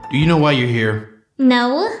Do you know why you're here?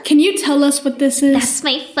 No. Can you tell us what this is? That's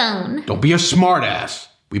my phone. Don't be a smartass.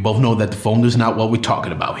 We both know that the phone is not what we're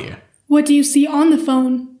talking about here. What do you see on the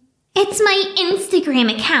phone? It's my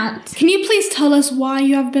Instagram account. Can you please tell us why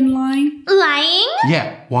you have been lying? Lying?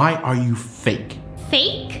 Yeah, why are you fake?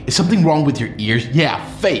 Fake? Is something wrong with your ears? Yeah,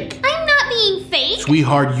 fake. I'm not being fake.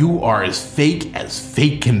 Sweetheart, you are as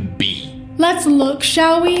fake can be. Let's look,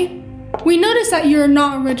 shall we? We notice that you're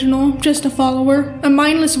not original, just a follower, a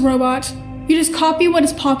mindless robot. You just copy what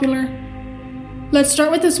is popular. Let's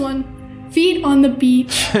start with this one. Feet on the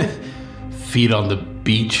beach. Feet on the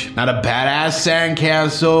beach. Not a badass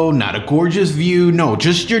sandcastle, not a gorgeous view. No,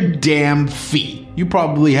 just your damn feet. You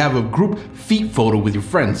probably have a group feet photo with your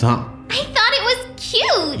friends, huh? I thought it was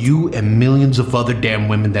cute. You and millions of other damn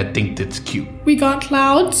women that think that's cute. We got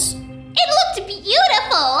clouds. It looked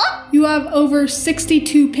beautiful. You have over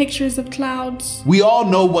 62 pictures of clouds. We all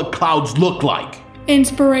know what clouds look like.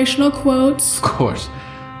 Inspirational quotes. Of course.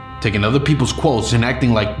 Taking other people's quotes and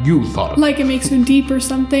acting like you thought of it. Like it makes you deep or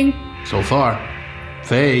something. So far,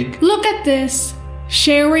 fake. Look at this.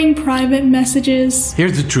 Sharing private messages.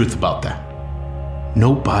 Here's the truth about that.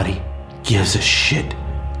 Nobody gives a shit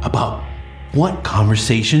about what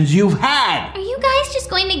conversations you've had. Are you guys just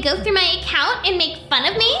going to go through my account and make fun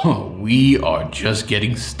of me? Oh, we are just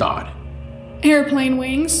getting started. Airplane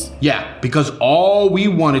wings. Yeah, because all we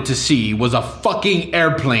wanted to see was a fucking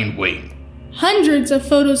airplane wing. Hundreds of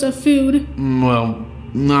photos of food. Well,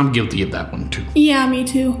 I'm guilty of that one too. Yeah, me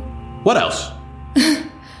too. What else?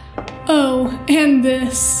 Oh, and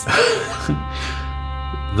this.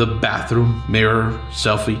 The bathroom mirror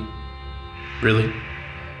selfie. Really?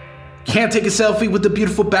 Can't take a selfie with the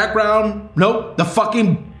beautiful background? Nope. The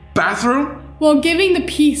fucking bathroom? Well, giving the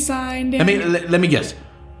peace sign. I mean, let me guess.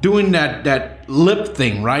 Doing that lip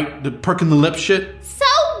thing, right? The perking the lip shit? So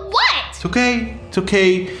what? It's okay. It's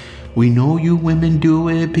okay. We know you women do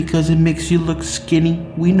it because it makes you look skinny.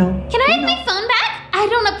 We know. Can I have my phone back? I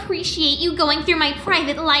don't appreciate you going through my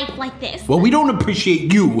private life like this. Well, we don't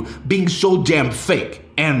appreciate you being so damn fake.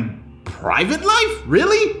 And private life?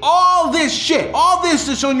 Really? All this shit, all this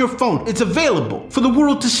is on your phone. It's available for the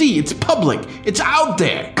world to see. It's public. It's out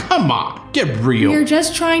there. Come on, get real. We're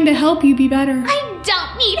just trying to help you be better. I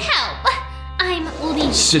don't need help. I'm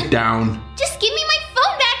leaving. Sit down. Just give me my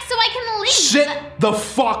phone back so I can leave. Sit the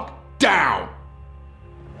fuck down.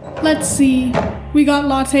 Let's see. We got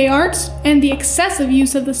latte art and the excessive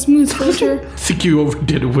use of the smooth filter. I think you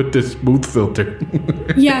overdid it with this smooth filter.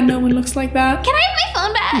 Yeah, no one looks like that. Can I have my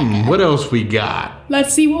phone back? What else we got?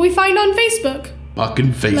 Let's see what we find on Facebook.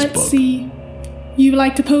 Fucking Facebook. Let's see. You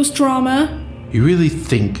like to post drama. You really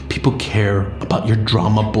think people care about your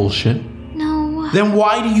drama bullshit? No. Then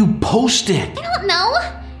why do you post it? I don't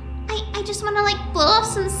know. I just want to blow off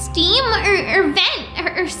some steam or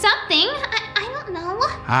vent or something. I don't know.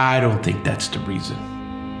 I don't think that's the reason.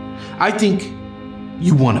 I think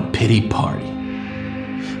you want a pity party.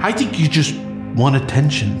 I think you just want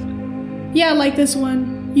attention. Yeah, like this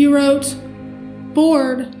one. You wrote,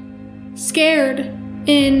 bored, scared,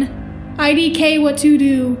 in IDK what to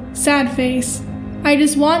do, sad face. I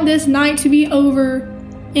just want this night to be over,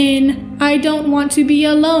 in I don't want to be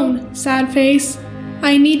alone, sad face.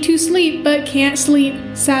 I need to sleep but can't sleep,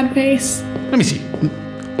 sad face. Let me see.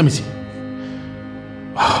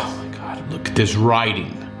 Oh my God, look at this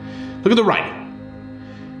writing. Look at the writing.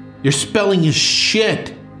 Your spelling is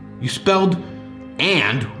shit. You spelled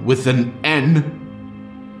and with an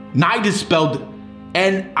N. Night is spelled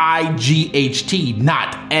N-I-G-H-T,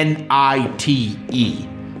 not N-I-T-E.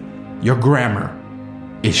 Your grammar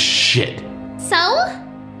is shit. So,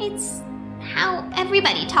 it's how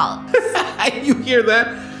everybody talks. You hear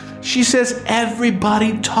that? She says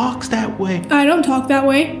everybody talks that way. I don't talk that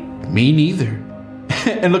way. Me neither.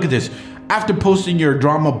 And look at this. After posting your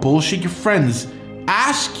drama bullshit, your friends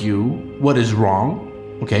ask you what is wrong.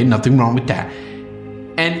 Okay, nothing wrong with that.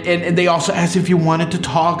 And they also ask if you wanted to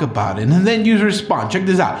talk about it. And then you respond. Check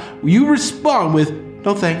this out. You respond with,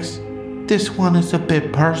 no thanks. This one is a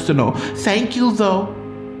bit personal. Thank you, though.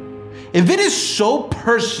 If it is so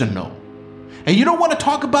personal and you don't want to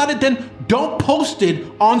talk about it, then don't post it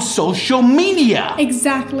on social media.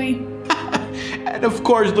 Exactly. And of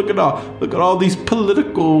course, look at all these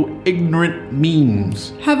political ignorant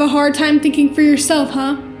memes. Have a hard time thinking for yourself,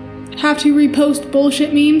 huh? Have to repost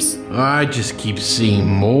bullshit memes? I just keep seeing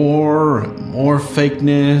more and more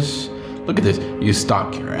fakeness. Look at this. You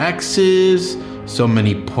stalk your exes, so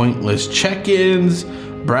many pointless check-ins,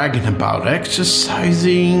 bragging about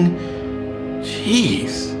exercising.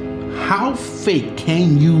 Jeez, how fake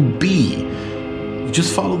can you be? You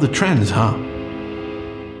just follow the trends, huh?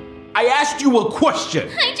 I asked you a question.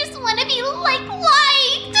 I just want to be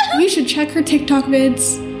liked. You should check her TikTok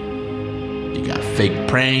vids. You got fake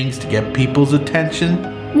pranks to get people's attention.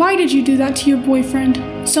 Why did you do that to your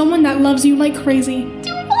boyfriend? Someone that loves you like crazy.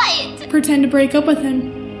 Do what? Pretend to break up with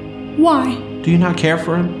him. Why? Do you not care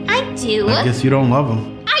for him? I do. I guess you don't love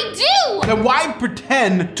him. I do! Then why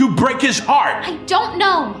pretend to break his heart? I don't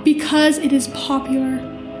know. Because it is popular.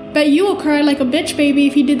 Bet you will cry like a bitch baby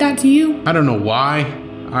if he did that to you. I don't know why.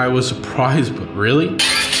 I was surprised, but really?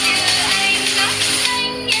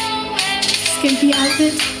 Skimpy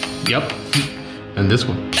outfit. Yep. And this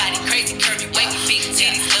one. Body crazy, curvy, wavy, big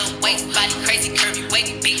titties, little waist. Body crazy, curvy,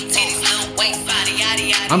 wavy, big titties, little waist. Body, yada,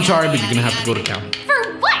 yada. I'm sorry, but you're gonna have to go to county.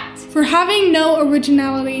 For what? For having no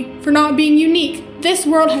originality. For not being unique. This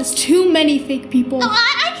world has too many fake people. Oh,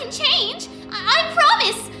 I can change. I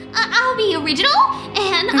promise. I'll be original,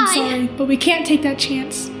 and I'm sorry, but we can't take that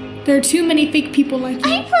chance. There are too many fake people like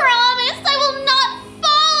you. I promise I will not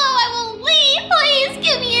follow. I will leave. Please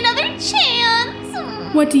give me another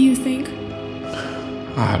chance. What do you think?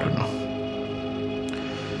 I don't know.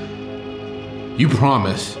 You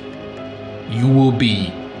promise you will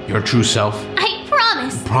be your true self? I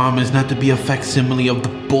promise. Promise not to be a facsimile of the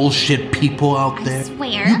bullshit people out there?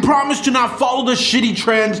 swear. You promise to not follow the shitty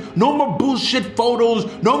trends? No more bullshit photos,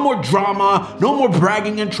 no more drama, no more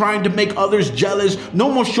bragging and trying to make others jealous, no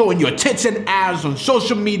more showing your tits and abs on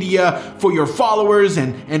social media for your followers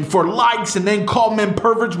and for likes and then call men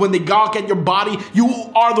perverts when they gawk at your body. You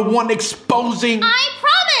are the one exposing. I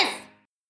promise.